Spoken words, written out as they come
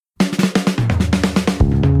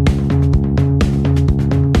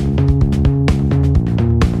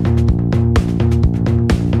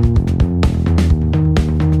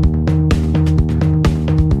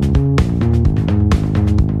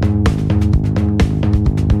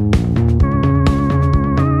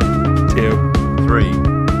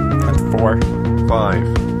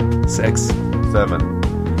6,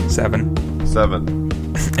 7, 7, 7,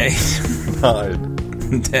 8,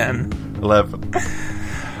 9, 10. 11.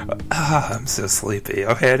 I'm so sleepy.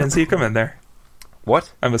 Okay, I didn't see you come in there.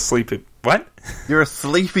 What? I'm a sleepy... What? You're a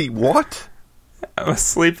sleepy what? I'm a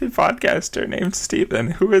sleepy podcaster named Steven.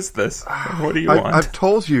 Who is this? What do you want? I've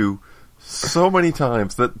told you so many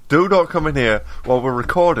times that do not come in here while we're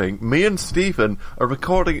recording. Me and Stephen are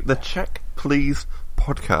recording the Check Please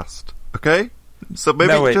podcast. Okay? So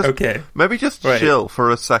maybe maybe just chill for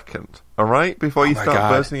a second, all right? Before you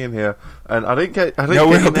start bursting in here. And I didn't get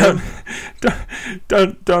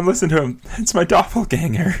don't listen to him. It's my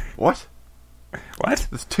doppelganger. What? What?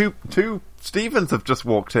 There's two Stevens have just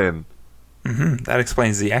walked in. Mm-hmm. That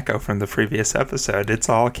explains the echo from the previous episode. It's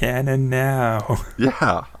all canon now.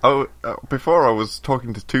 Yeah. Before I was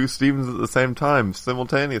talking to two Stevens at the same time,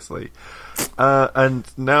 simultaneously. And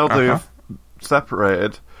now they've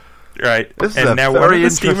separated. Right. This and is now very one of the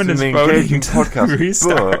Stevens is voting podcast. to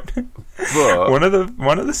restart. But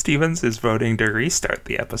one of the Stevens is voting to restart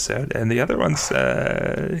the episode, and the other one's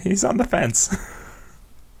he's on the fence.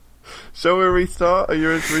 Shall we restart? Are you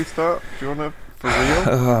ready to restart? Do you want to, for real?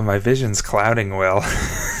 Oh, my vision's clouding, Will.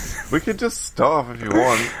 We can just stop if you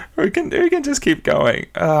want. We can just keep going.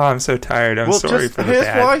 Oh, I'm so tired. I'm sorry for the here's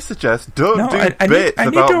bad. what I suggest. Don't do bits I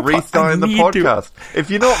need about restarting the podcast. If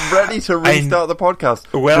you're not ready to restart the podcast,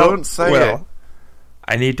 don't say it.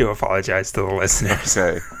 I need to apologize to the listeners.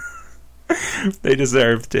 Okay. They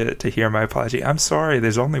deserve to hear my apology. I'm sorry,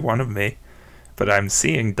 there's only one of me, but I'm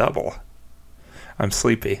seeing double. I'm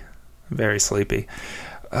sleepy. Very sleepy.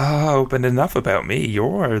 Oh, but enough about me.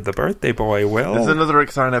 You're the birthday boy, Will. There's another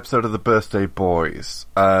exciting episode of the Birthday Boys.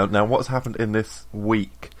 Now, what's happened in this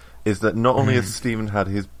week is that not only has Stephen had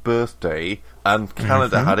his birthday, and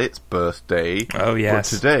Canada had its birthday. Oh, yes.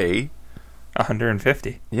 But today...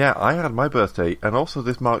 150. Yeah, I had my birthday, and also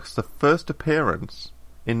this marks the first appearance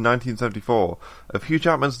in 1974 of Hugh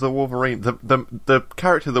Jackman's The Wolverine, the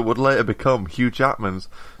character that would later become Hugh Jackman's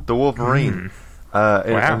The Wolverine. Wow.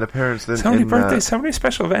 An appearance in... So many birthdays, so many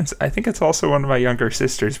special events. I think it's also one of my younger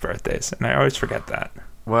sister's birthdays, and I always forget that.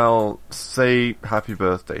 Well, say happy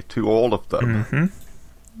birthday to all of them. Mm-hmm.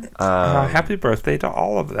 Happy birthday to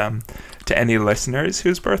all of them. To any listeners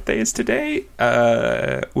whose birthday is today,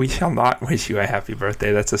 we shall not wish you a happy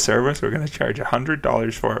birthday. That's a service. We're going to charge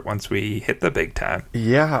 $100 for it once we hit the big time.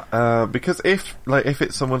 Yeah, because if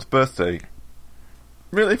it's someone's birthday...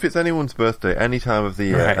 Really, if it's anyone's birthday, any time of the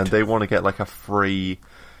year, and they want to get like a free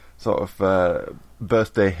sort of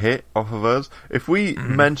birthday hit off of us, if we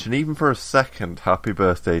mention even for a second happy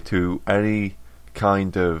birthday to any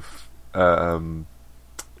kind of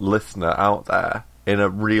listener out there in a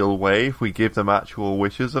real way, if we give them actual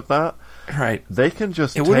wishes of that, they can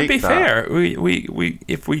just take that. It wouldn't be fair. We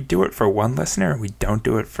if we do it for one listener, we don't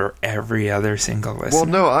do it for every other single listener. Well,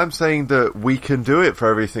 no, I'm saying that we can do it for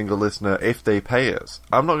every single listener if they pay us.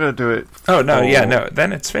 I'm not going to do it.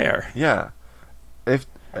 Then it's fair. Yeah, if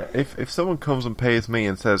someone comes and pays me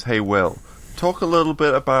and says, "Hey, Will, talk a little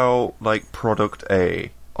bit about like product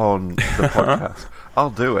A on the podcast,"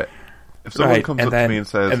 I'll do it. If someone comes up to me and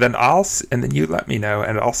says, and then you let me know,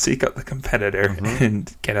 and I'll seek out the competitor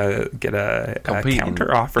and get a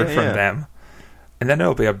counter offer from them, and then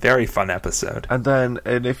it'll be a very fun episode. And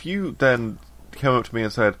if you then came up to me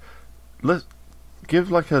and said, "Let's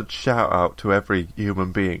give like a shout out to every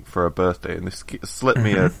human being for a birthday," and slip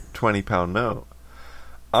me a £20 note,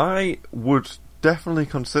 I would definitely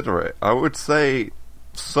consider it. I would say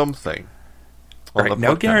something. Right,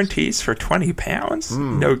 no guarantees for £20.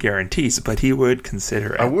 No guarantees, but he would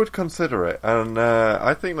consider it. I would consider it, and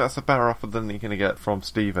I think that's a better offer than you're going to get from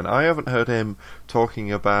Stephen. I haven't heard him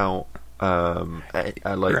talking about right.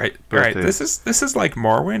 This is like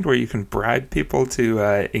Morrowind, where you can bribe people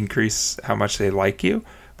to increase how much they like you,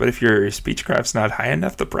 but if your speechcraft's not high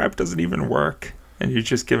enough, the bribe doesn't even work, and you're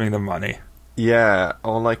just giving them money. Yeah,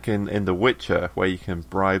 or like in The Witcher, where you can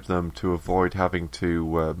bribe them to avoid having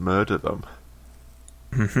to murder them.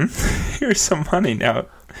 Here's some money now.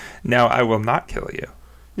 Now I will not kill you.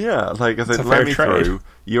 Yeah, like I said, let me through.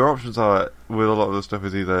 Your options are with a lot of the stuff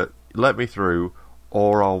is either let me through,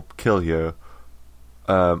 or I'll kill you,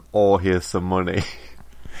 or here's some money.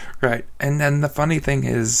 Right, and then the funny thing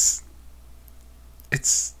is,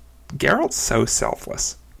 Geralt's so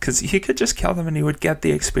selfless because he could just kill them and he would get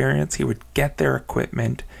the experience. He would get their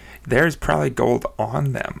equipment. There's probably gold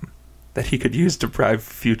on them that he could use to bribe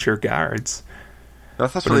future guards.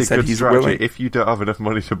 That's actually a good strategy if you don't have enough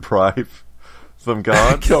money to bribe some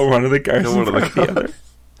guards. Kill one of the guards and bribe the other.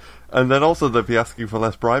 And then also they'll be asking for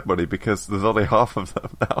less bribe money because there's only half of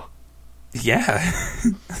them now. Yeah,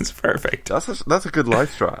 that's perfect. That's a good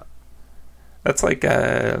life strat. That's like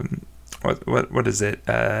what is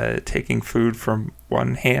it? Taking food from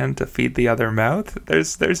one hand to feed the other mouth.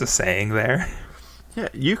 There's a saying there. Yeah,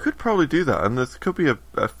 you could probably do that, and there could be a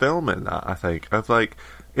film in that. I think of like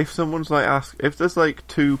if someone's like if there's like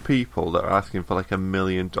two people that are asking for like $1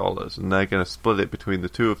 million, and they're going to split it between the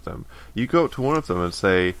two of them. You go up to one of them and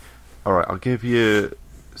say, "All right, I'll give you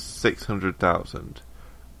 600,000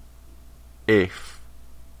 if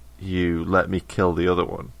you let me kill the other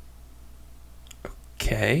one."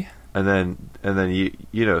 Okay. And then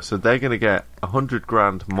you know, so they're going to get 100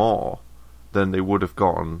 grand more than they would have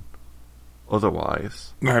gotten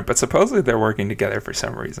otherwise. Right, but supposedly they're working together for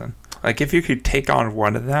some reason. Like, if you could take on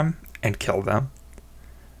one of them and kill them,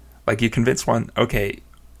 like, you convince one, okay,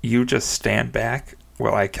 you just stand back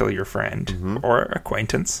while I kill your friend or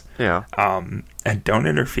acquaintance. Yeah. And don't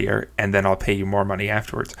interfere, and then I'll pay you more money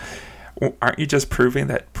afterwards. Well, aren't you just proving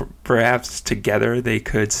that perhaps together they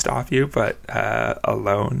could stop you, but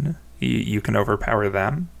alone you can overpower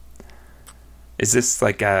them? Is this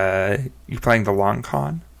like you playing the long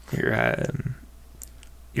con?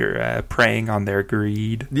 You're preying on their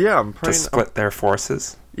greed. Yeah, I'm preying to split their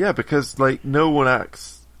forces. Yeah, because like no one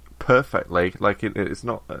acts perfectly. Like it's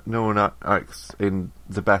not no one acts in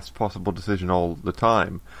the best possible decision all the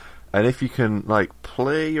time. And if you can like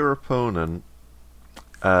play your opponent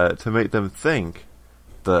to make them think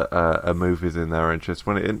that a move is in their interest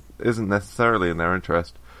when it isn't necessarily in their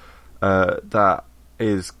interest, that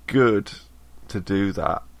is good to do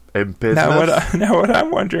that. In business. Now, what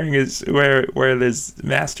I'm wondering is where this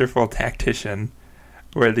masterful tactician,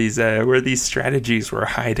 where these strategies were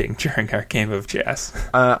hiding during our game of chess.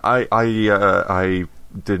 I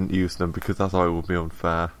didn't use them because I thought it would be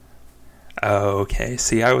unfair. Oh, okay.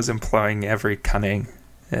 See, I was employing every cunning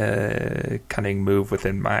move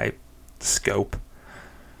within my scope.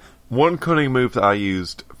 One cunning move that I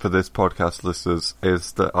used for this podcast, listeners,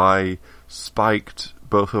 is that I spiked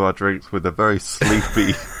both of our drinks with a very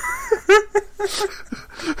sleepy.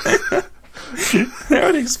 That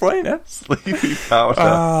would explain it. Sleepy powder.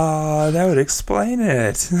 Oh, that would explain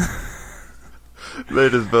it.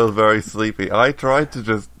 Made us both very sleepy. I tried to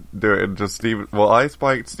just do it and just Steven. Well, I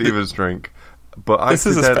spiked Steven's drink, but this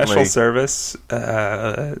is a special service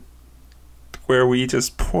where we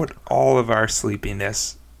just put all of our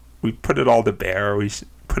sleepiness. We put it all to bear. We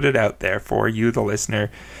put it out there for you, the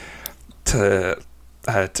listener, to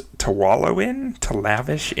wallow in, to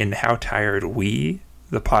lavish in how tired we,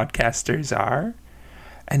 the podcasters, are.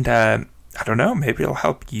 And I don't know, maybe it'll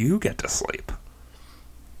help you get to sleep.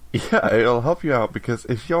 Yeah, it'll help you out, because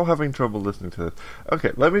if you're having trouble listening to this...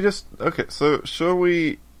 Okay, so shall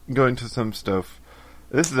we go into some stuff?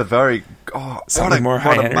 This is a very... what a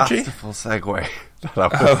masterful segue that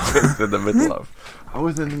I was just in the middle of. I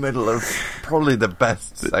was in the middle of probably the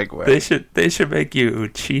best segue. They should make you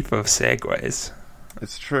chief of segues.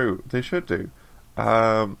 It's true. They should do.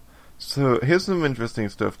 So here's some interesting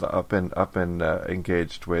stuff that I've been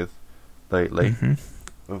engaged with lately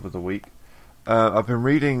over the week. I've been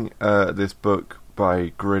reading this book by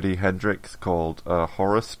Grady Hendrix called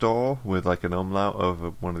Horror Store, with like an umlaut over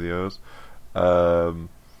one of the O's, and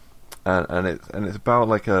it's about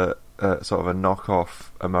like a sort of a knockoff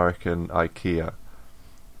American IKEA.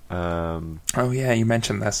 Oh yeah, you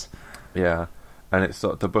mentioned this. Yeah. And it's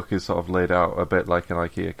the book is sort of laid out a bit like an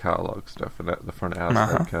IKEA catalogue stuff, and at the front it has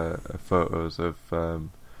like photos of like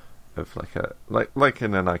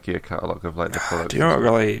in an IKEA catalogue of like the products. Do you know what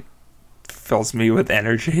really fills me with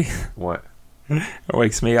energy? What? It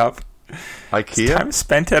wakes me up. IKEA? It's time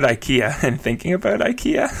spent at IKEA and thinking about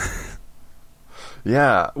IKEA.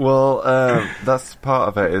 Yeah, well, that's part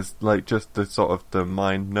of it, is like just the sort of the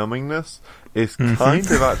mind numbingness is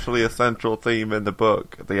kind of actually a central theme in the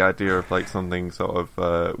book. The idea of like something sort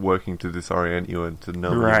of working to disorient you and to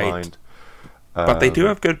numb your mind. But they do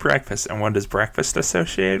have good breakfast, and what is breakfast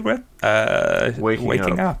associated with?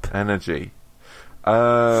 Waking up. Energy.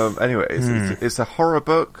 Anyway, it's a horror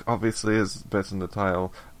book, obviously, as based on the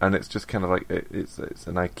title, and it's just kind of like it's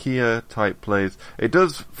an IKEA type place. It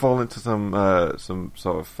does fall into some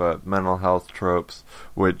sort of mental health tropes,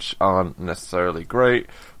 which aren't necessarily great,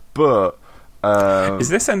 but is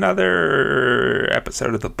this another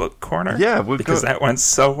episode of the Book Corner? Yeah, because that went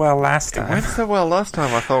so well last time. It went so well last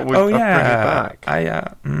time. I thought we'd bring it back.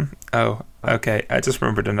 Okay. I just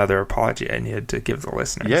remembered another apology I needed to give the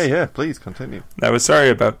listeners. Yeah. Please continue. I was sorry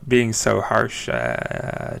about being so harsh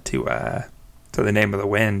to the Name of the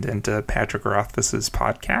Wind and to Patrick Rothfuss's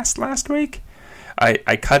podcast last week.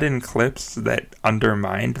 I cut in clips that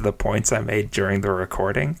undermined the points I made during the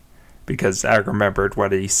recording, because I remembered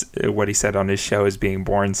what he said on his show as being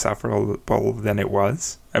more insufferable than it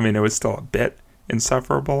was. I mean, it was still a bit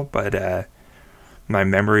insufferable, but my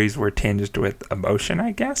memories were tinged with emotion,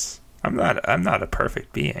 I guess. I'm not a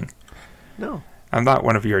perfect being. No. I'm not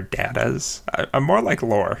one of your dadas. I'm more like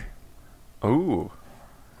Lore. Ooh.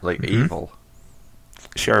 Like evil.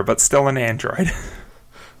 Sure, but still an android.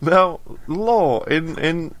 Now, Lore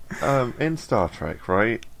in Star Trek,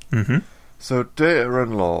 right? Mm-hmm. So Data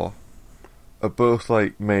and Lore are both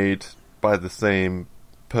like made by the same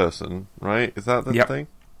person, right? Is that the thing?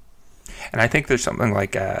 And I think there's something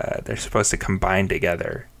like they're supposed to combine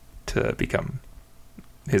together to become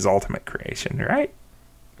his ultimate creation, right?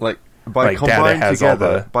 Like by combined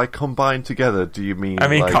together. By combined together, do you mean? I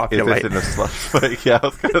mean, like, copulate. Is this in a slush? Yeah, I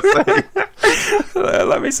was gonna say.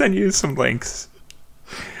 Let me send you some links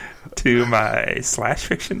to my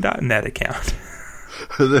 /fiction.net account.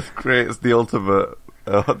 This creates the ultimate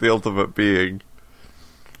being.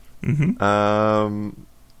 Mm-hmm.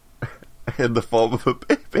 In the form of a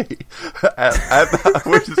baby,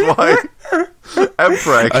 which is why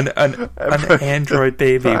an android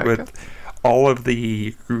baby with all of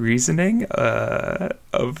the reasoning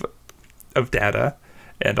of Data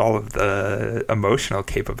and all of the emotional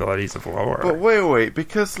capabilities of Lore. But wait,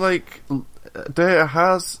 because like Data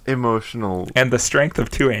has emotional and the strength of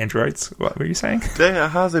two androids. What were you saying? Data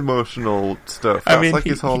has emotional stuff. That's like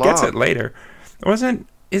his whole he gets arc. it later.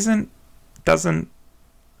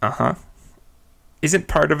 Isn't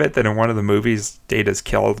part of it that in one of the movies Data's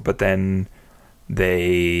killed, but then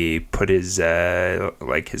they put his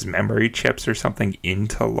his memory chips or something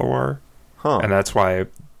into Lore, and that's why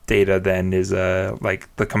Data then is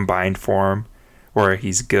like the combined form where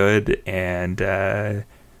he's good and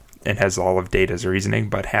has all of Data's reasoning,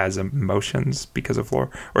 but has emotions because of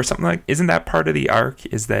Lore or something like. Isn't that part of the arc?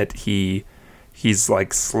 Is that he's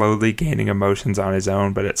like slowly gaining emotions on his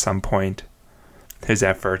own, but at some point his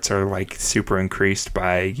efforts are like super increased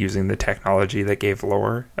by using the technology that gave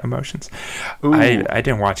Lore emotions. I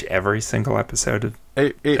didn't watch every single episode of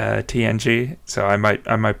TNG, so I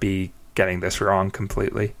might be getting this wrong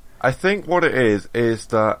completely. I think what it is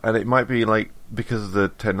that, and it might be like because of the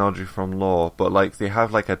technology from Lore, but like they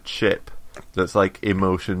have like a chip that's like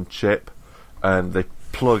emotion chip, and they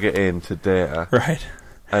plug it into Data, right?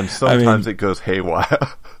 And sometimes it goes haywire.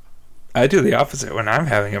 I do the opposite. When I'm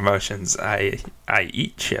having emotions, I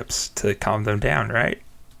eat chips to calm them down, right?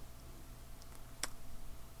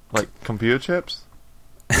 Like computer chips?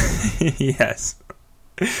 Yes.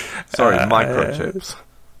 Sorry, microchips.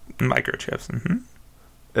 Microchips, mm-hmm.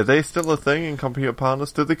 Are they still a thing in computer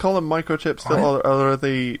parlance? Do they call them microchips still, or are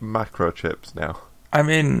they macrochips now? I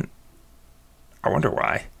mean, I wonder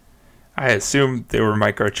why. I assumed they were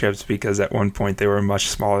microchips because at one point they were much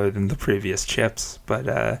smaller than the previous chips,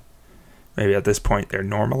 but maybe at this point they're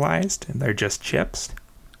normalized and they're just chips.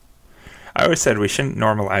 I always said we shouldn't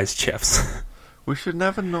normalize chips. We should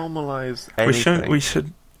never normalize anything.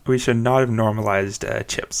 We should not have normalized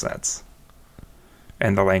chipsets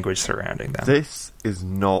and the language surrounding them. This is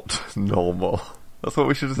not normal. That's what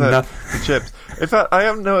we should have said. The chips. In fact, I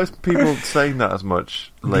haven't noticed people saying that as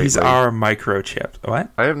much lately. These are microchips. What?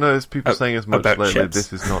 I haven't noticed people saying as much lately. Chips.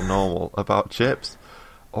 This is not normal about chips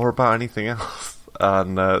or about anything else.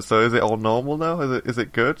 And so, is it all normal now? Is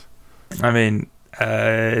it good? I mean,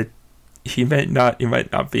 he might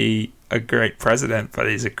not be a great president, but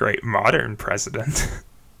he's a great modern president,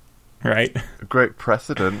 right? A great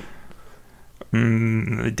precedent.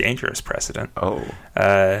 A dangerous precedent. Oh.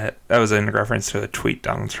 That was in reference to a tweet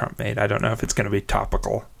Donald Trump made. I don't know if it's going to be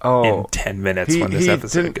topical in 10 minutes when this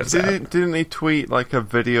episode goes out. Didn't he tweet like a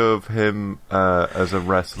video of him as a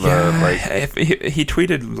wrestler? Yeah, he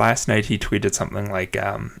tweeted last night. He tweeted something like,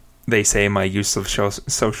 they say my use of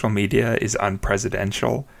social media is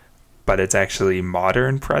unpresidential, but it's actually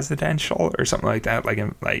modern presidential or something like that.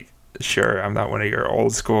 Sure, I'm not one of your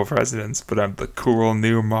old school presidents, but I'm the cool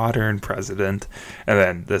new modern president. And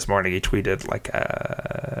then this morning he tweeted like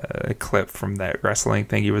a clip from that wrestling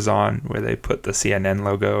thing he was on where they put the CNN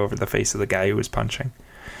logo over the face of the guy who was punching.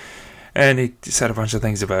 And he said a bunch of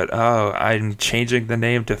things about, I'm changing the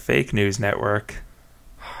name to Fake News Network.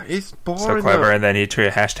 He's boring. So clever. Though. And then he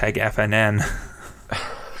tweeted #FNN.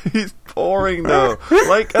 He's boring though.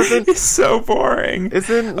 He's so boring.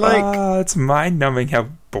 It's mind-numbing how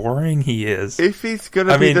boring he is. If he's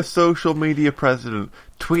gonna be the social media president,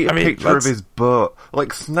 tweet a picture of his butt, like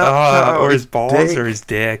Snapchat or his balls dick. Or his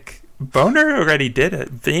dick. Boner already did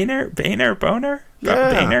it. Boner.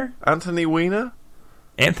 Yeah. Boehner? Anthony Weiner.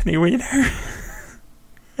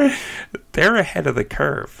 They're ahead of the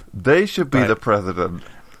curve. They should be the president.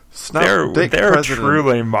 They're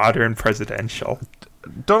truly modern presidential.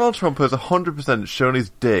 Donald Trump has 100% shown his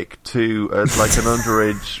dick to like an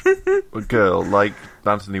underage girl, like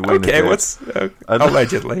Anthony Weiner did. Okay, what's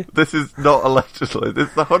allegedly? This is not allegedly. This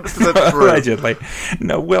is 100% true. Allegedly.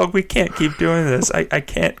 No, Will, we can't keep doing this. I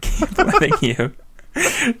can't keep letting you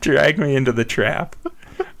drag me into the trap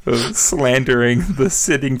of slandering the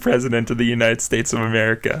sitting president of the United States of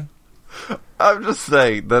America. I'm just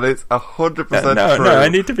saying that it's 100% true. No, I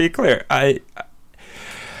need to be clear.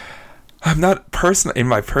 I'm not in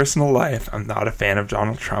my personal life, I'm not a fan of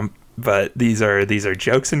Donald Trump, but these are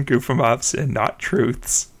jokes and goof-em-ups and not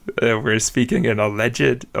truths. We're speaking in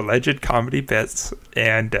alleged comedy bits,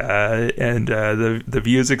 and the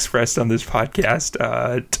views expressed on this podcast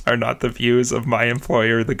are not the views of my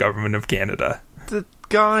employer, the government of Canada. The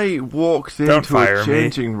guy walks into a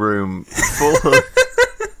changing room full of...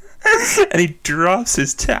 and he drops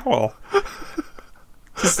his towel.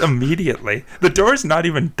 Just immediately. The door's not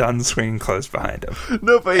even done swinging closed behind him.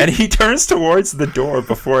 No, but and he turns towards the door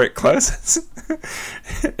before it closes.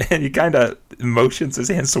 And he kind of motions his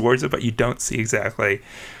hands towards it, but you don't see exactly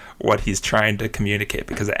what he's trying to communicate,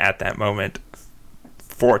 because at that moment,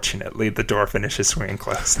 fortunately, the door finishes swinging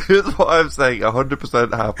closed. Here's what I'm saying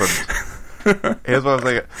 100% happened. Here's what I'm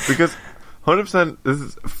saying. Because 100%, this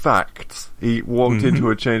is facts. He walked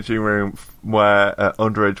into a changing room where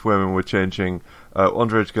underage women were changing...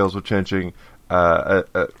 underage girls were changing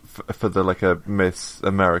for the like a Miss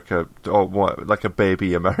America or what, like a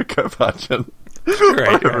Baby America pageant,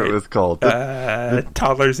 whatever it was called.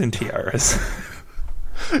 Toddlers and tiaras.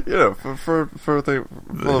 You know, for the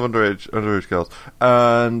full of underage girls,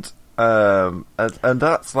 and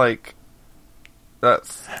that's like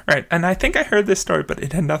that's right. And I think I heard this story, but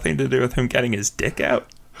it had nothing to do with him getting his dick out.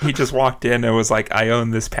 He just walked in and was like, "I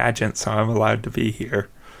own this pageant, so I'm allowed to be here."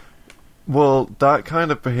 Well, that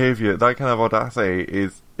kind of behaviour, that kind of audacity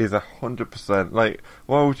is 100%. Like,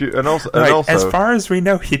 why would you? And also, as far as we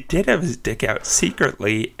know, he did have his dick out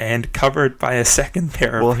secretly and covered by a second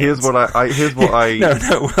pair of pants. Here's what I.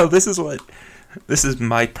 No. Well, this is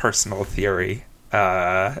my personal theory,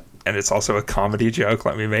 and it's also a comedy joke.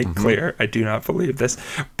 Let me make clear, I do not believe this,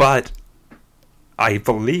 but I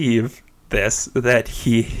believe that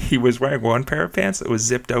he was wearing one pair of pants that was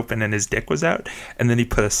zipped open and his dick was out, and then he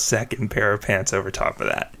put a second pair of pants over top of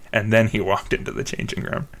that, and then he walked into the changing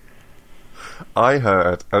room. I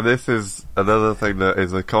heard, and this is another thing that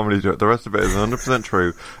is a comedy joke, the rest of it is 100%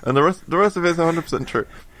 true, and the rest of it is 100% true.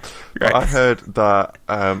 Right. I heard that,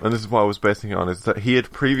 and this is what I was basing it on, is that he had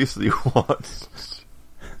previously been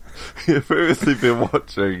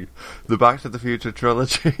watching the Back to the Future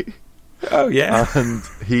trilogy. Oh, yeah. And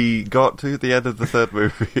he got to the end of the third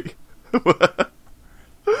movie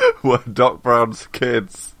where Doc Brown's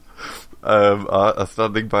kids are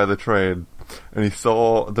standing by the train, and he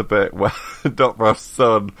saw the bit where Doc Brown's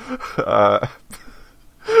son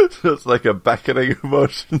does like a beckoning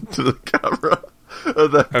motion to the camera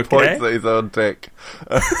and then points at his own dick.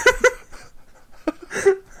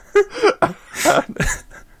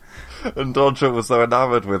 And Donald Trump was so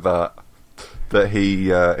enamoured with that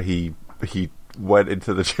he went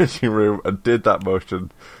into the changing room and did that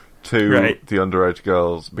motion to the underage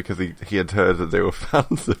girls because he had heard that they were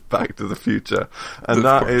fans of Back to the Future, and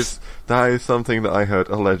that is something that I heard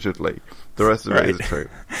allegedly. The rest of it is true.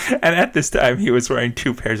 And at this time, he was wearing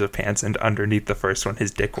two pairs of pants, and underneath the first one,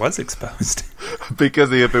 his dick was exposed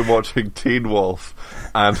because he had been watching Teen Wolf,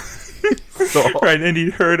 and and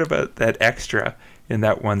he'd heard about that extra in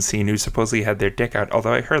that one scene who supposedly had their dick out.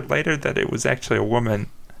 Although I heard later that it was actually a woman,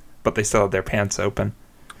 but they still had their pants open.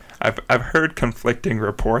 I've heard conflicting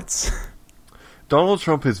reports. Donald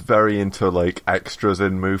Trump is very into like extras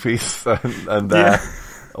in movies and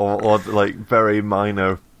or like very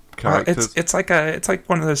minor characters. It's like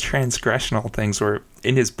one of those transgressional things where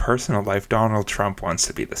in his personal life, Donald Trump wants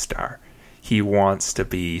to be the star. He wants to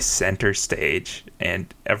be center stage,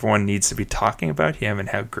 and everyone needs to be talking about him and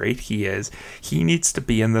how great he is. He needs to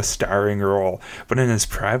be in the starring role, but in his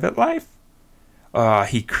private life,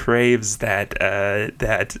 he craves that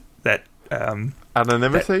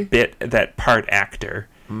anonymity, that part actor.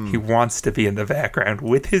 He wants to be in the background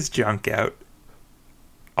with his junk out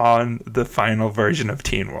on the final version of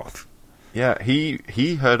Teen Wolf. Yeah,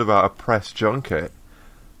 he heard about a press junket.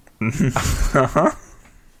 Uh-huh.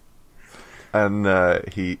 And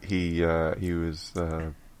he was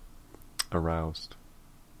aroused.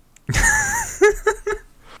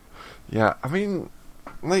 Yeah, I mean,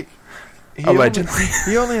 like, allegedly,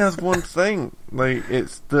 he only has one thing. Like,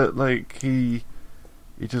 it's that like he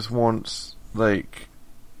just wants like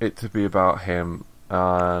it to be about him,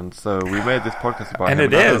 and so we made this podcast about and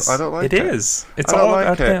him. it is. I don't like it. It is. It's all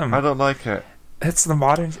about him. I don't like it. It's the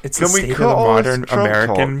modern. It's Can the we state of cut the all this modern Trump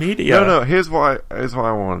American talk? media. No. Here's what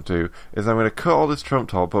I want to do. Is I'm going to cut all this Trump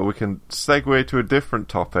talk, but we can segue to a different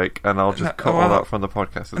topic, and I'll just cut all that from the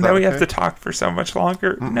podcast. Now we have to talk for so much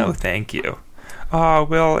longer. Mm-mm. No, thank you. Oh,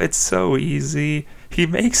 Will, it's so easy. He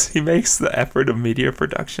makes the effort of media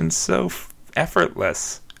production so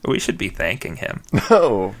effortless. We should be thanking him.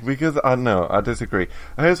 No, because I disagree.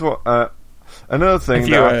 Here's what. Another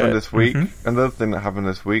thing that happened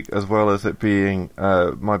this week, as well as it being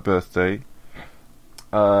my birthday, is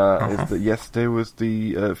that yesterday was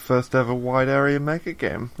the first ever wide area mega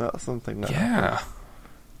game. That's something that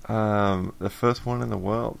happened. The first one in the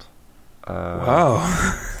world. Wow.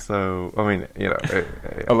 So, I mean,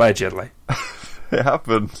 allegedly. It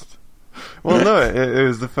happened. Well, no, it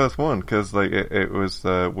was the first one, because it was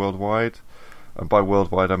worldwide. And by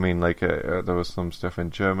worldwide, I mean there was some stuff in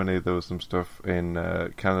Germany, there was some stuff in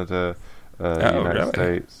Canada, United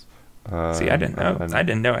States. See, I didn't know. I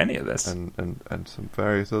didn't know any of this. And some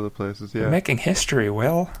various other places. Yeah, you're making history,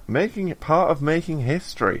 Will. Part of making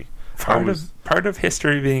history. Part of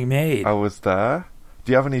history being made. I was there.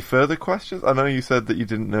 Do you have any further questions? I know you said that you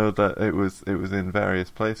didn't know that it was in various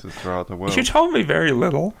places throughout the world. You told me very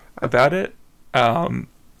little about it.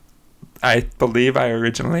 I believe I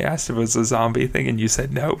originally asked if it was a zombie thing, and you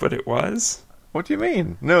said no, but it was. What do you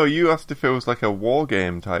mean? No, you asked if it was like a war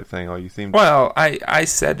game type thing, or you seemed... Well, I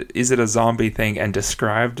said, is it a zombie thing, and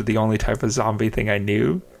described the only type of zombie thing I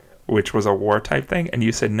knew, which was a war type thing, and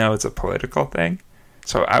you said no, it's a political thing.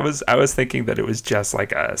 So I was thinking that it was just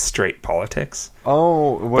like a straight politics.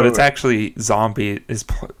 Oh, but it's actually it's zombies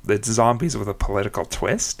with a political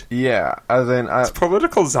twist. Yeah, as in it's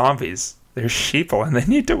political zombies. They're sheeple and they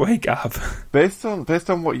need to wake up. Based on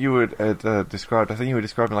what you had described, I think you were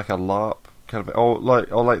describing like a LARP kind of, or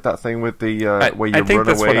like that thing with the where you run away. I think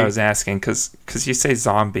that's what I was asking, because you say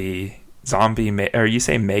or you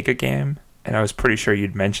say mega game. And I was pretty sure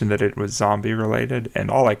you'd mentioned that it was zombie related, and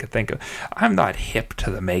all I could think of, I'm not hip to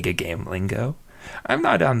the mega game lingo. I'm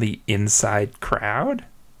not on the inside crowd.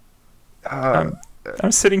 I'm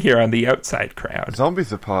sitting here on the outside crowd.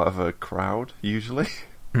 Zombies are part of a crowd, usually.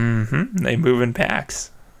 Mm-hmm. They move in packs.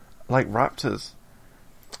 Like raptors.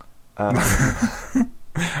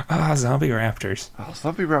 Zombie raptors. Oh,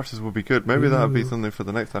 zombie raptors would be good. Maybe that would be something for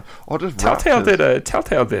the next time. Or just Telltale did a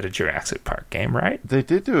Jurassic Park game, right? They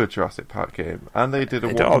did do a Jurassic Park game, and they did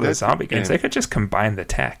all the zombie games. They could just combine the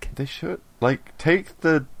tech. They should take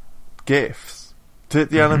the GIFs, take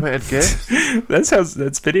the animated GIFs.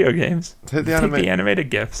 That's video games. Take the animated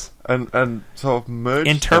GIFs and sort of merge.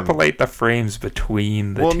 Interpolate the frames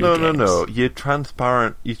between the two games. No. You're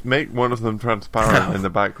transparent. You make one of them transparent in the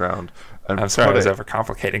background. I'm sorry, I was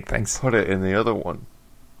overcomplicating things. Put it in the other one.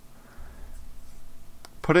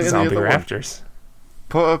 Put it Zombie in the other raptors.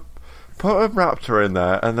 One. Put a raptor in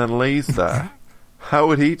there, and then Lee's there. How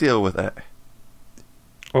would he deal with it?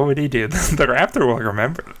 What would he do? The raptor will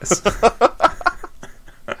remember this.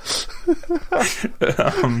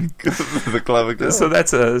 This is a clever girl. So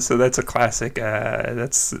that's a classic.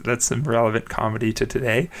 That's some relevant comedy to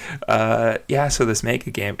today. So this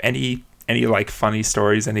mega game. Any like funny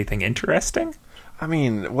stories? Anything interesting? I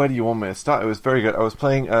mean, where do you want me to start? It was very good. I was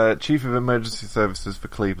playing Chief of Emergency Services for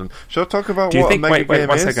Cleveland. Shall I talk about what a mega game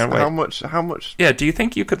is? Second, how much? Yeah. Do you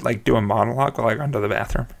think you could do a monologue while I run to the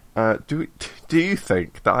bathroom? Do you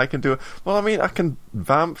think that I can do it? Well, I mean, I can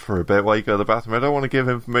vamp for a bit while you go to the bathroom. I don't want to give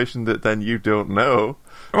information that then you don't know.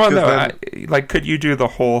 Well, no. Could you do the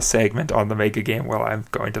whole segment on the mega game while I'm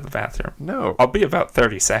going to the bathroom? No. I'll be about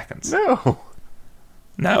 30 seconds. No?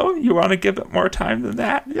 You want to give it more time than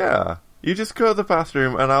that? Yeah. You just go to the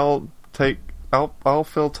bathroom and I'll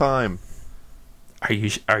fill time. Are you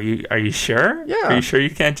sure? Yeah. Are you sure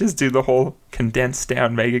you can't just do the whole condensed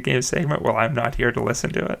down mega game segment while I'm not here to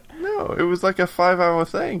listen to it? No, it was like a 5-hour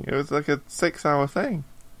thing. It was like a 6-hour thing.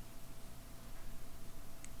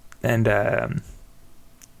 And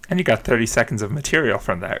you got 30 seconds of material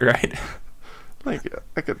from that, right? I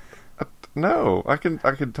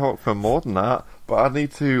can talk for more than that, but I'm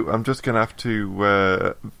just going to have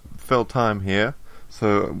to fill time here.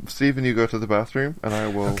 So, Stephen, you go to the bathroom, and I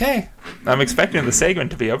will... Okay. I'm expecting the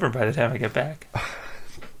segment to be over by the time I get back.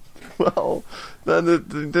 Well, then it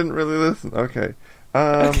didn't really listen. Okay.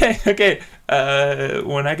 Okay.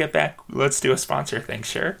 When I get back, let's do a sponsor thing,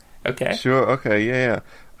 sure? Okay. Sure, okay, yeah.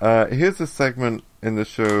 Here's a segment in the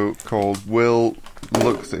show called Will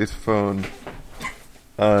Looks at His Phone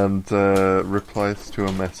and replies to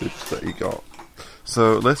a message that he got.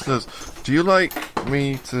 So, listeners, do you like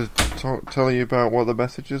me to tell you about what the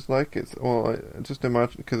message is like? Just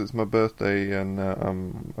imagine, because it's my birthday and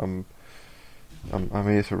I'm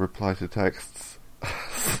here to reply to texts.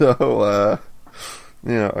 So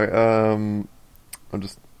I'm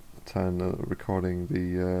just recording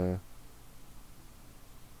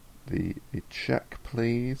the check,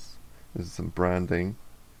 please. This is some branding.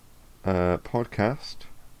 Podcast,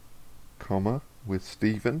 comma, with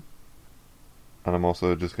Stephen. And I'm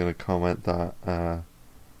also just going to comment that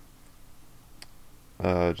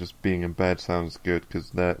just being in bed sounds good, because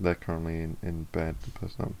they're currently in bed, the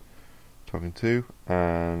person I'm talking to,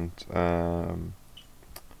 and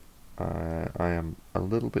I am a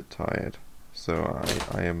little bit tired, so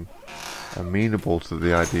I am amenable to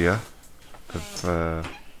the idea of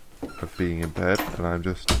being in bed, and I'm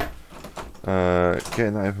just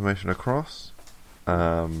getting that information across.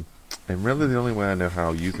 And really the only way I know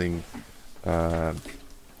how, using my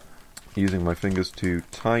fingers to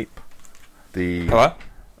type the... Hello?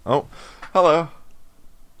 Oh, hello.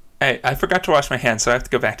 Hey, I forgot to wash my hands, so I have to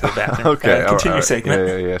go back to the bathroom. Okay, continue right.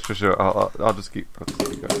 segment. Yeah, sure. I'll just keep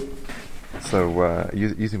going. So,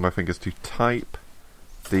 using my fingers to type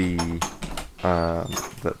the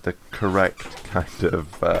correct kind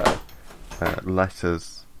of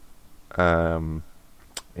letters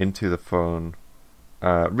into the phone,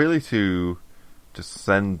 really to just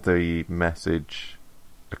send the message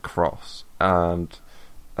across. And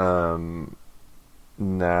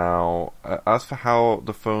now, as for how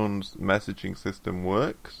the phone's messaging system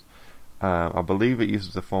works, I believe it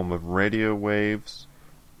uses a form of radio waves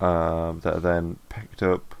that are then picked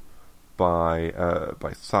up by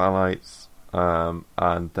satellites,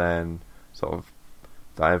 and then sort of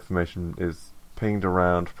that information is pinged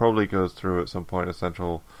around, probably goes through at some point a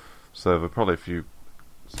central server, probably a few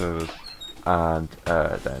servers, and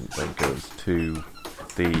then goes to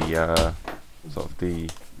the sort of the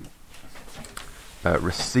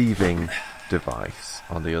receiving device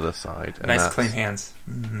on the other side. And nice clean hands.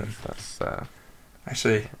 That's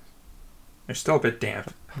actually, they're still a bit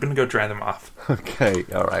damp. I'm gonna go dry them off. Okay,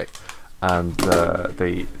 all right. And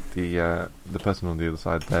the person on the other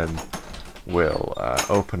side then will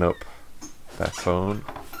open up their phone,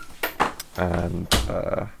 and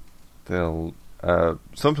they'll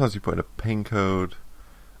sometimes you put in a PIN code,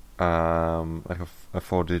 like a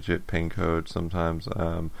 4-digit PIN code. Sometimes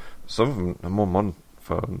some of them are more modern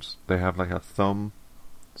phones. They have like a thumb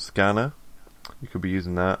scanner. You could be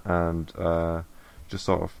using that, and just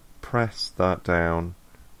sort of press that down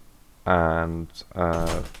and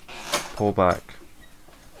pull back.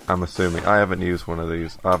 I'm assuming, I haven't used one of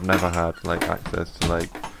these. I've never had like access to like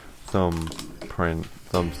thumb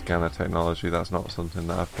scanner technology. That's not something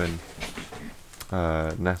that I've been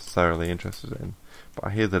necessarily interested in. But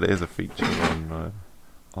I hear that it is a feature on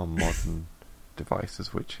modern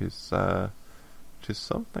devices, which is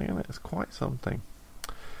something, and it's quite something.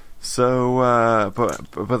 So,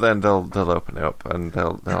 but then they'll open it up, and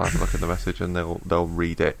they'll have a look at the message, and they'll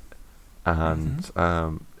read it, and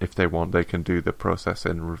if they want, they can do the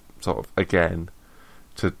processing sort of again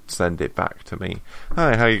to send it back to me.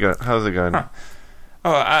 Hi, how you going? How's it going? Huh.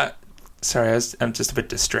 Oh, sorry, I'm just a bit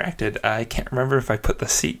distracted. I can't remember if I put the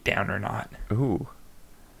seat down or not. Ooh.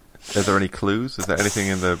 Are there any clues? Is there anything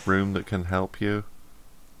in the room that can help you?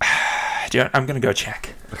 I'm going to go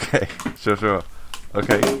check. Okay, sure.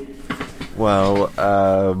 Okay. Well,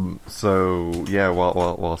 so yeah,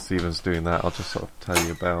 while Stephen's doing that, I'll just sort of tell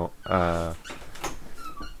you about,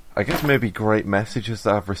 I guess maybe great messages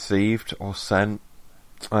that I've received or sent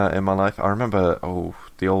in my life. I remember,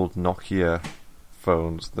 the old Nokia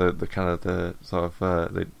phones, the kind of the sort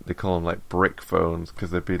of they call them like brick phones,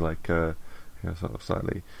 because they'd be like sort of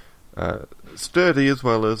slightly sturdy, as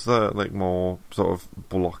well as like more sort of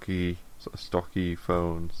blocky, sort of stocky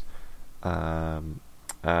phones.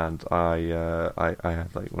 And I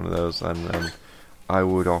had like one of those, and I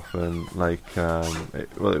would often like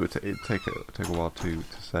it would take a while to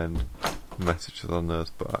send messages on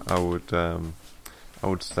those, but I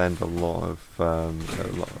would send a lot of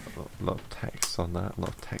texts on that, a lot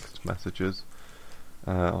of text messages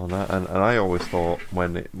on that, and I always thought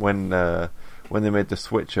when they made the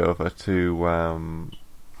switch over to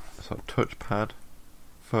sort of touchpad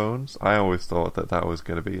phones, I always thought that was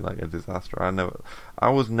going to be like a disaster. I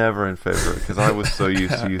was never in favour of it, because I was so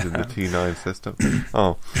used to using the T9 system.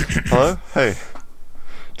 Oh, hello, hey,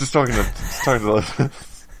 just talking to the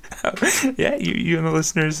listeners. Yeah, you and the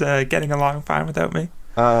listeners getting along fine without me.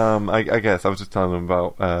 I guess I was just telling them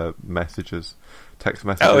about messages, text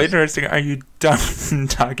messages. Oh, interesting. Are you done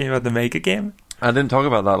talking about the Mega game? I didn't talk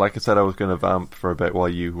about that. Like I said, I was going to vamp for a bit while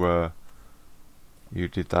you were you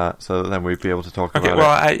did that, so then we'd be able to talk Okay,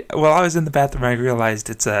 about it. While I was in the bathroom, I realized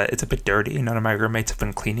it's a bit dirty. None of my roommates have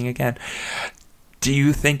been cleaning again. Do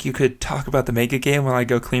you think you could talk about the Mega Game while I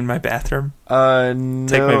go clean my bathroom? No.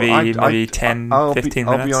 Take maybe 10, 15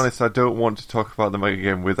 minutes? I'll be honest, I don't want to talk about the Mega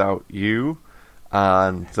Game without you.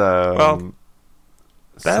 And, well,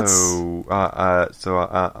 that's... So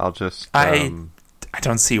I'll just... I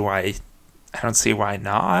don't see why... I don't see why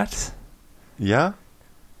not. Yeah?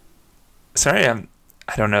 Sorry, I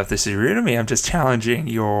don't know if this is rude of me. I'm just challenging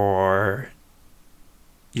your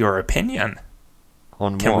opinion.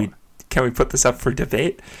 On what? Can we put this up for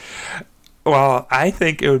debate? Well, I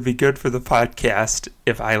think it would be good for the podcast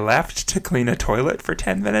if I left to clean a toilet for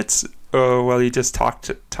 10 minutes while you just talked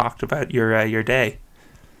about your day.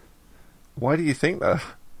 Why do you think that?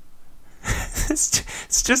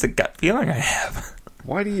 It's just a gut feeling I have.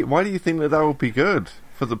 Why do you think that would be good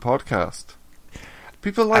for the podcast?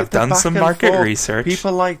 People like I've done some market research.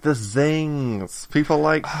 People like the zings. People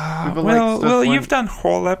like you've done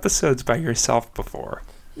whole episodes by yourself before.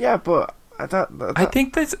 Yeah, but I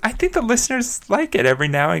think the listeners like it every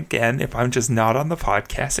now and again if I'm just not on the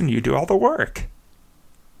podcast and you do all the work.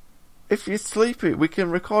 If you're sleepy, we can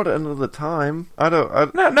record it another time.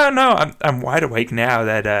 No. I'm wide awake now.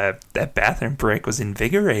 That bathroom break was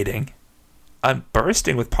invigorating. I'm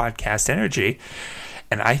bursting with podcast energy.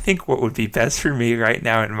 And I think what would be best for me right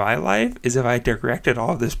now in my life is if I directed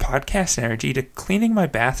all of this podcast energy to cleaning my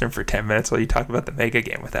bathroom for 10 minutes while you talk about the Mega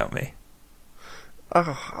Game without me.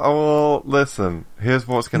 Well, listen. Here's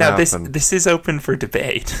what's going to happen. Now, this is open for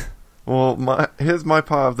debate. Well, here's my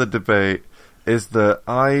part of the debate is that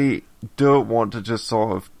I don't want to just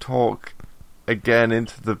sort of talk again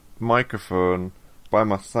into the microphone by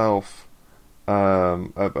myself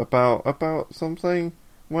about something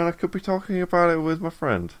when I could be talking about it with my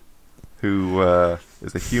friend, who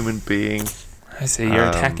is a human being. I see, you're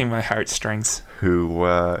attacking my heartstrings.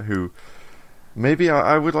 Who maybe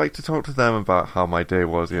I would like to talk to them about how my day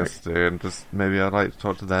was yesterday, and just maybe I'd like to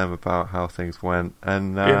talk to them about how things went.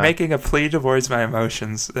 And you're making a plea to voice my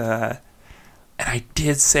emotions, and I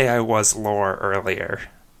did say I was lore earlier,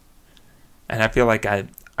 and I feel like I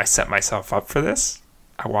set myself up for this.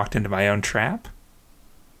 I walked into my own trap.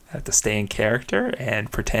 I have to stay in character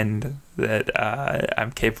and pretend that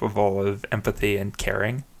I'm capable of empathy and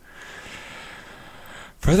caring.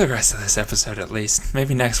 For the rest of this episode, at least.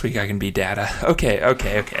 Maybe next week I can be Data. Okay.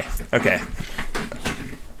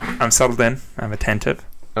 I'm settled in. I'm attentive.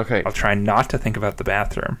 Okay. I'll try not to think about the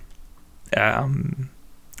bathroom.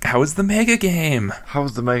 How was the Mega Game?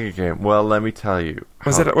 Well, let me tell you.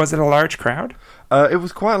 Was it a large crowd? It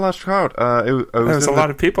was quite a large crowd. There was a lot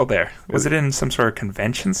of people there. Was it in some sort of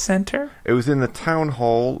convention center? It was in the town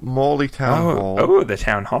hall, Morley Town Hall. Oh, the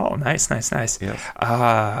town hall. Nice. Yes.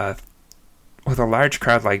 With a large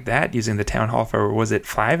crowd like that, using the town hall for, was it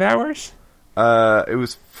 5 hours? It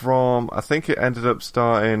was from, I think it ended up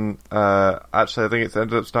starting, I think it's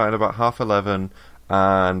ended up starting about 11:30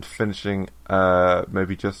 and finishing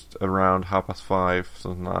maybe just around 5:30,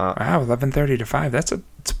 something like that. Wow, 11:30 to 5. It's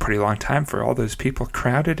a pretty long time for all those people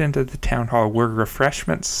crowded into the town hall. Were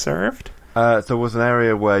refreshments served? There was an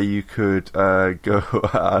area where you could go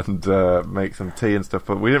and make some tea and stuff,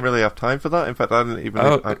 but we didn't really have time for that. In fact, I didn't even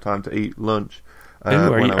have time to eat lunch.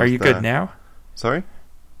 Are you good now? Sorry?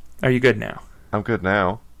 Are you good now? I'm good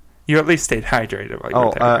now. You at least stayed hydrated while you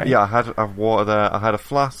were there, right? Yeah, I had water there. I had a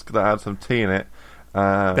flask that had some tea in it.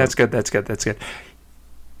 That's good.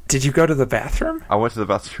 Did you go to the bathroom? I went to the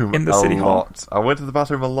bathroom in the city hall. I went to the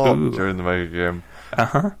bathroom a lot during the Mega Game.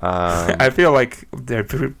 I feel like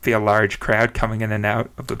there'd be a large crowd coming in and out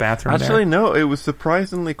of the bathroom. Actually, no, it was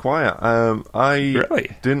surprisingly quiet.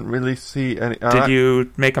 I didn't really see any. Did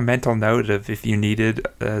you make a mental note of if you needed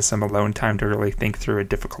some alone time to really think through a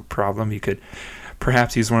difficult problem, you could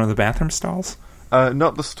perhaps use one of the bathroom stalls?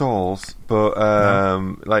 Not the stalls, but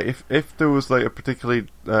like if there was like a particularly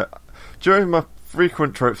during my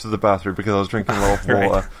frequent trips to the bathroom because I was drinking a lot of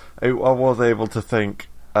water, I was able to think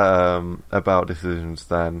about decisions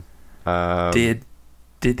then. Did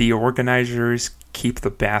the organizers keep the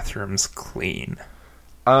bathrooms clean?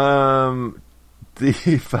 The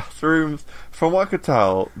bathrooms, from what I could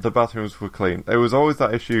tell, the bathrooms were clean. There was always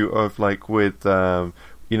that issue of like with the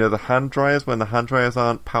hand dryers, when the hand dryers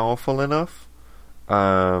aren't powerful enough.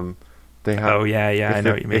 They have. Oh yeah, I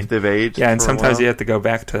know what you mean. If they've aged, yeah, and sometimes you have to go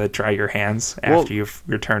back to dry your hands after you've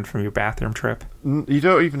returned from your bathroom trip. You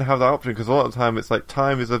don't even have that option because a lot of the time it's like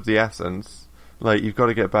time is of the essence. Like you've got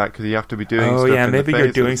to get back because you have to be doing. Oh stuff yeah, in maybe the you're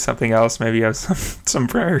phases. doing something else. Maybe you have some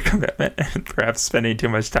prior commitment, and perhaps spending too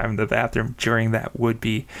much time in the bathroom during that would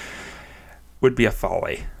be a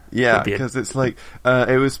folly. Yeah, because it's like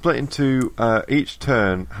it was split into each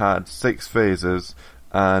turn had 6 phases,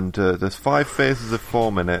 and there's 5 phases of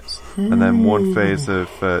 4 minutes, and then 1 phase of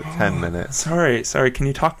 10 minutes. Sorry. Can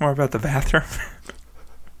you talk more about the bathroom?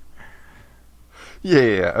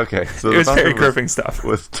 Yeah. Okay. So it was very gripping stuff.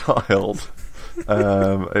 Was tiled.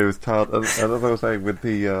 It was tiled, and as I was saying, with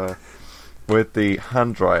the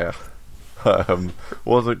hand dryer,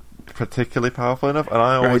 wasn't particularly powerful enough, and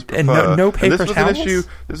I always prefer. And no paper towels.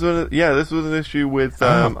 This was an issue with.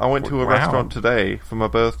 I went to a restaurant today for my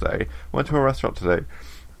birthday. It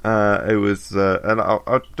was, and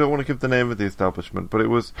I don't want to give the name of the establishment, but it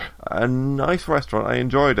was a nice restaurant. I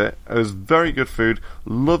enjoyed it. It was very good food.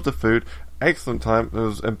 Loved the food. Excellent time. I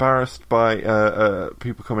was embarrassed by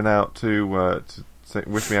people coming out to say,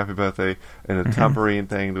 wish me happy birthday in a tambourine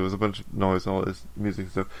thing. There was a bunch of noise and all this music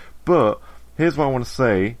and stuff. But here's what I want to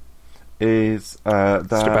say. Is that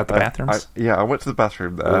just about the bathrooms? I went to the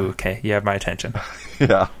bathroom there. Ooh, okay, you have my attention.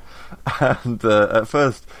 Yeah, and at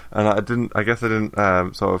first, and I guess I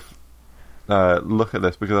didn't sort of look at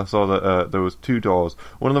this because I saw that there was 2 doors.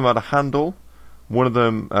 One of them had a handle. One of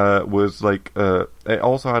them was like it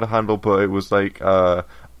also had a handle, but it was like you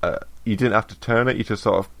didn't have to turn it; you just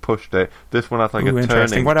sort of pushed it. This one had like a interesting.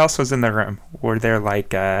 turning. What else was in the room? Were there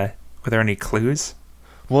were there any clues?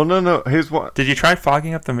 Well, no. Here's what. Did you try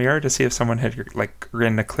fogging up the mirror to see if someone had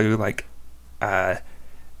written a clue,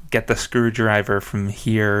 get the screwdriver from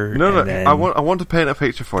here? No. I want to paint a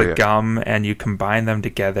picture for you. The gum, and you combine them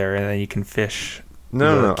together, and then you can fish.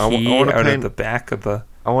 No. I want to paint of the back of the.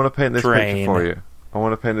 I want to paint this drain.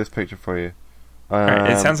 picture for you.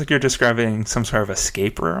 Right, it sounds like you're describing some sort of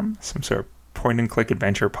escape room, some sort of point-and-click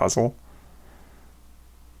adventure puzzle.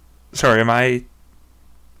 Sorry, am I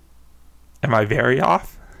very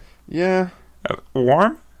off? Yeah.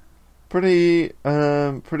 Warm? Pretty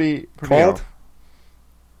cold.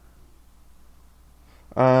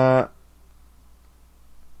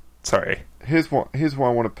 Sorry. Here's what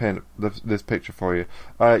I want to paint this picture for you.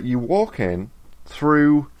 You walk in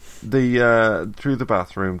through the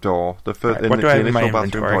bathroom door. The initial bathroom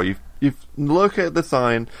door. You've located the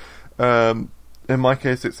sign. In my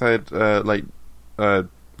case, it said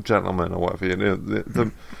gentleman or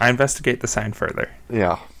whatever. I investigate the sign further.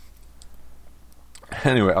 Yeah.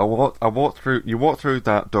 Anyway, I walked through. You walk through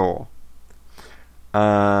that door,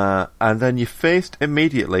 and then you faced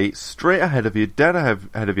immediately straight ahead of you, dead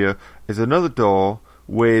ahead of you, is another door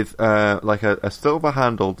with like a silver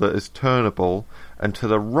handle that is turnable, and to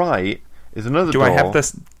the right is another door. Do I have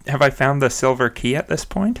this? Have I found the silver key at this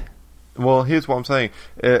point? Well, here's what I'm saying.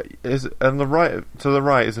 Is on the right to the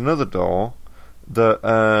right is another door. That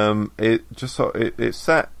it's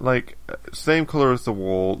set like same color as the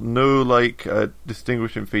wall, no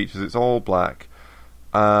distinguishing features. It's all black,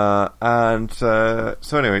 so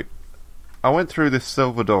anyway, I went through this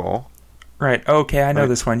silver door. Right. Okay, I know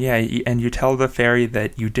this one. Yeah, and you tell the fairy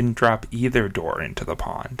that you didn't drop either door into the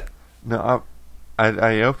pond. No,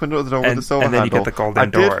 I opened up the door with the silver handle. And then you get the golden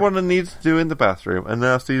door. I did what I needed to do in the bathroom, and then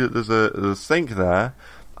I see that there's a sink there.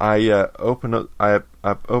 I open up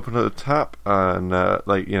the tap, and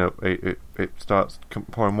it starts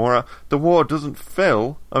pouring more out. The water doesn't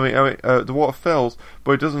fill. The water fills,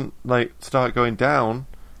 but it doesn't start going down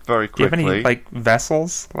very quickly. Do you have any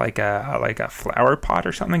vessels, like a flower pot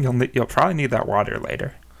or something? You'll probably need that water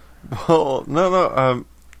later. Well, no.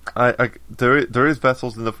 There is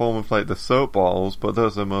vessels in the form of the soap bottles, but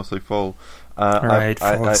those are mostly full. Full of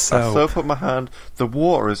soap. I soap up my hand. The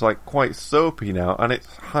water is quite soapy now, and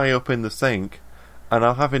it's high up in the sink, and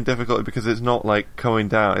I'm having difficulty because it's not going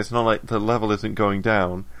down. It's not the level isn't going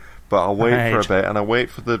down, but I'll wait for a bit, and I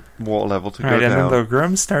wait for the water level to go down. And then the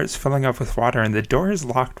room starts filling up with water, and the door is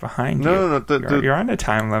locked behind you. No. You're on a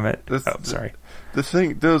time limit. Sorry. The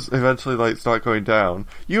sink does eventually start going down.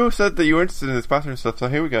 You said that you were interested in this bathroom stuff, so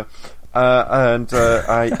here we go. I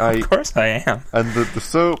of course I am. And the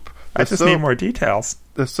soap. I just need more details.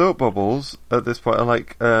 The soap bubbles at this point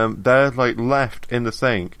are they're left in the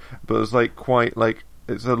sink, but there's quite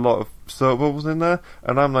it's a lot of soap bubbles in there,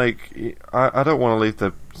 and I'm I don't want to leave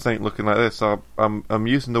the sink looking like this, so I'm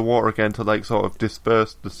using the water again to sort of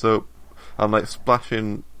disperse the soap. I'm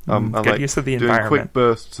splashing. I'm use of the doing environment. Quick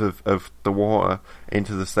bursts of the water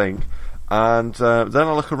into the sink, and then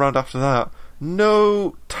I look around after that.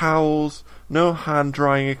 No towels, no hand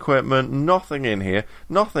drying equipment, nothing in here,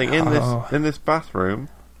 nothing in this bathroom.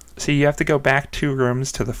 So you have to go back 2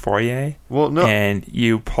 rooms to the foyer. Well, no, and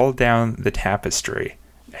you pull down the tapestry,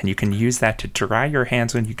 and you can use that to dry your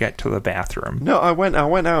hands when you get to the bathroom. No, I went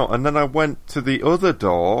out, and then I went to the other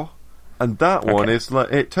door, And that one is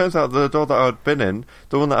like, it turns out the door that I'd been in,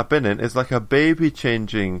 the one that I've been in, is like a baby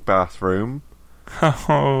changing bathroom.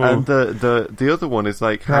 Oh. And the other one is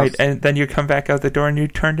like... Right, and then you come back out the door and you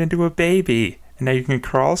turned into a baby. And now you can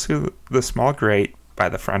crawl through the small grate by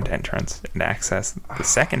the front entrance and access the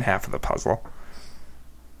second half of the puzzle.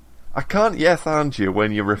 I can't yes and you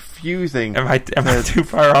when you're refusing. Am I too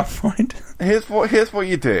far off point? Here's what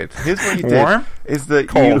you did. Warm? Is that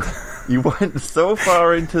cold? You went so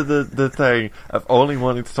far into the thing of only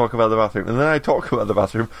wanting to talk about the bathroom, and then I talk about the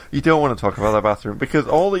bathroom. You don't want to talk about the bathroom because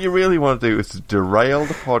all that you really want to do is to derail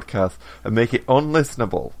the podcast and make it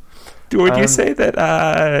unlistenable. Would you say that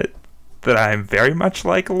that I'm very much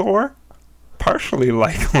like Lore? Partially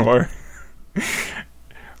like Lore.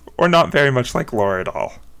 Or not very much like Lore at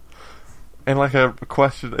all? In like a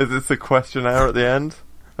question, is this a questionnaire at the end?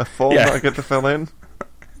 A form that I get to fill in?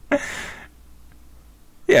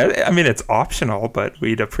 Yeah, I mean, it's optional, but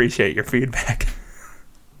we'd appreciate your feedback.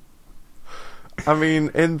 I mean,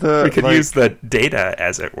 we could use the data,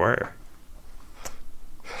 as it were.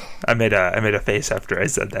 I made a face after I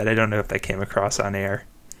said that. I don't know if that came across on air.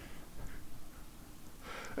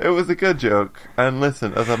 It was a good joke. And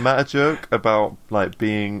listen, as a meta joke about like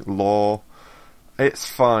being law, it's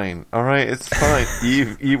fine. All right, it's fine.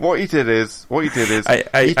 What you did is you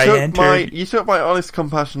took my honest,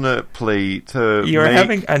 compassionate plea to. You were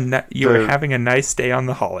having a nice day on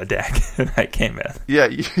the holodeck, and I came in. Yeah,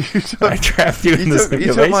 I trapped you in the simulation.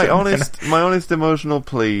 You took my honest emotional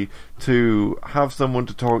plea to have someone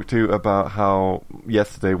to talk to about how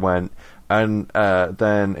yesterday went, and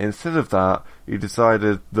then instead of that, you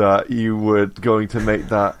decided that you were going to make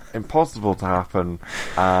that impossible to happen,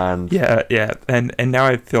 and and now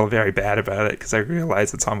I feel very bad about it because I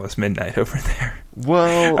realize it's almost midnight over there.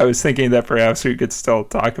 Well, I was thinking that perhaps we could still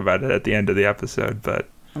talk about it at the end of the episode, but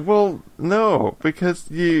no, because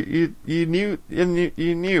you knew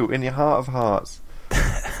in your heart of hearts.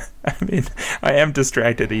 I mean, I am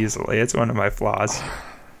distracted easily. It's one of my flaws.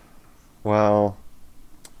 Well,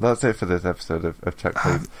 that's it for this episode of Check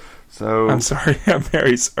Please. So I'm sorry. I'm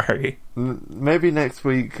very sorry. Maybe next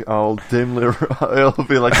week I'll dimly... it'll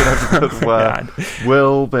be like an episode where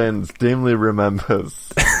Will Binns dimly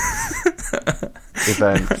remembers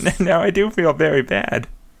events. Now I do feel very bad.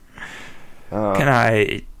 Can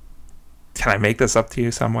I make this up to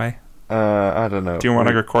you some way? I don't know. Do you want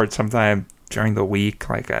to record sometime during the week,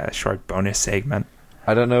 like a short bonus segment?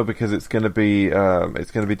 I don't know, because it's going to be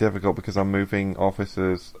difficult because I'm moving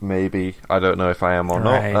offices. Maybe I don't know if I am or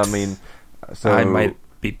not. I mean, so I might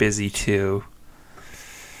be busy too.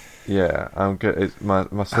 Yeah, I'm good. My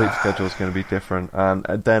sleep schedule is going to be different, and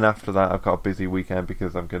then after that, I've got a busy weekend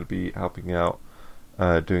because I'm going to be helping out,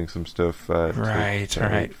 doing some stuff. Right.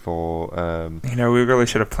 For we really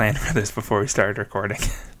should have planned for this before we started recording.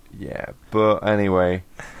 Yeah, but anyway.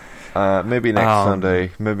 Maybe next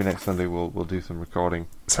Sunday. Maybe next Sunday we'll do some recording.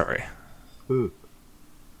 Sorry. Ooh.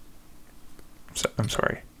 I'm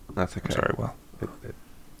sorry. That's okay. I'm sorry, Will.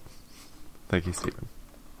 Thank you, Stephen.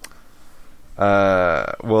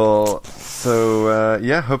 Well, so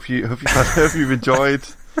hope you've enjoyed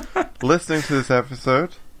listening to this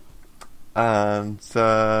episode, and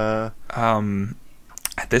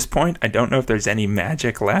at this point, I don't know if there's any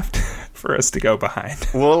magic left for us to go behind.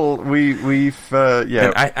 Well, we've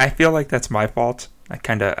And I feel like that's my fault.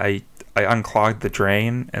 I unclogged the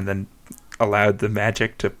drain and then allowed the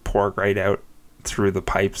magic to pour right out through the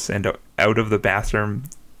pipes and out of the bathroom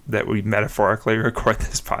that we metaphorically record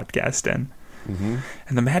this podcast in. Mm-hmm.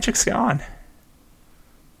 And the magic's gone.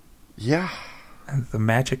 Yeah. And the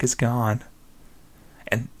magic is gone.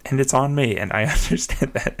 And it's on me, and I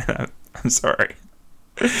understand that, and I'm sorry.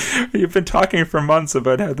 You've been talking for months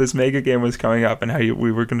about how this mega game was coming up and how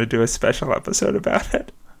we were going to do a special episode about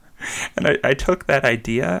it. And I took that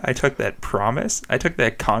idea, I took that promise, I took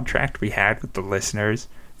that contract we had with the listeners,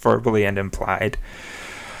 verbally and implied,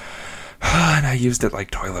 and I used it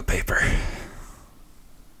like toilet paper.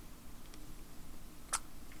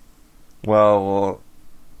 Well,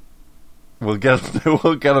 we'll get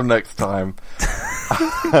them next time.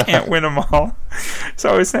 Can't win them all.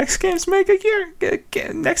 So is next year's mega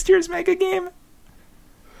game?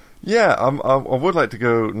 Yeah, I would like to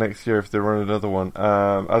go next year if they run another one.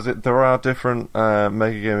 There are different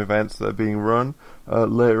mega game events that are being run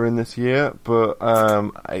later in this year, but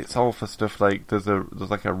it's all for stuff like there's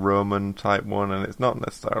like a Roman type one, and it's not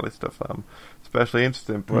necessarily stuff that I'm especially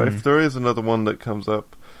interested in. But if there is another one that comes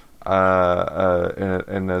up in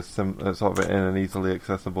an easily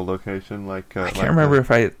accessible location, I can't remember if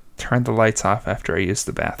I turned the lights off after I used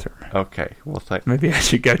the bathroom. Okay, we'll take. Maybe I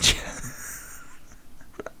should go.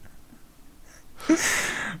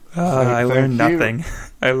 I learned nothing.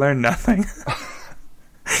 I learned nothing.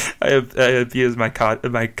 I abuse my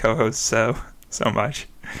co-host so much.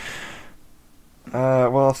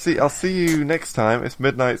 Well, I'll see you next time. It's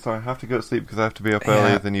midnight, so I have to go to sleep because I have to be up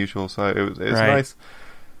earlier than usual. So it's right.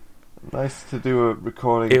 nice to do a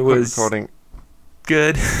recording. It was recording.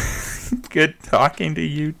 Good, good talking to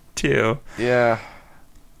you too. Yeah.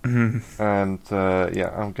 Mm-hmm. And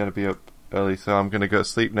I'm gonna be up early, so I'm gonna go to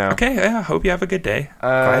sleep now. Okay. Yeah. Hope you have a good day.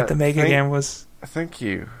 Glad the Mega game was. Thank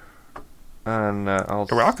you. And You're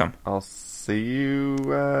welcome. I'll see you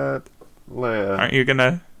later. Aren't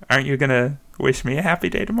you gonna wish me a happy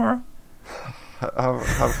day tomorrow?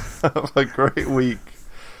 Have a great week,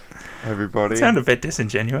 everybody. Sound a bit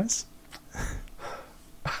disingenuous.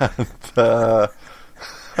 And,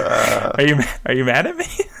 are you mad at me?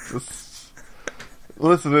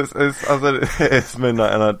 Listen, it's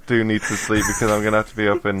midnight and I do need to sleep because I'm gonna have to be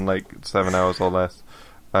up in like 7 hours or less.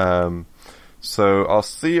 So I'll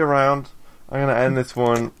see you around. I'm gonna end this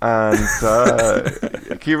one and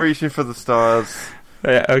keep reaching for the stars.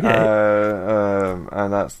 Yeah, okay.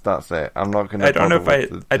 And that's it. I'm not gonna. I don't know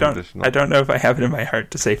if I have it in my heart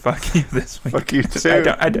to say fuck you this week. Fuck you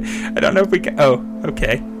too. I don't know if we can. Oh,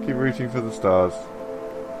 okay. Keep reaching for the stars.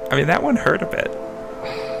 I mean, that one hurt a bit.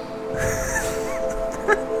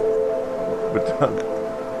 We're done.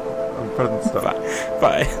 I'm putting stop.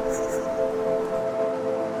 Bye.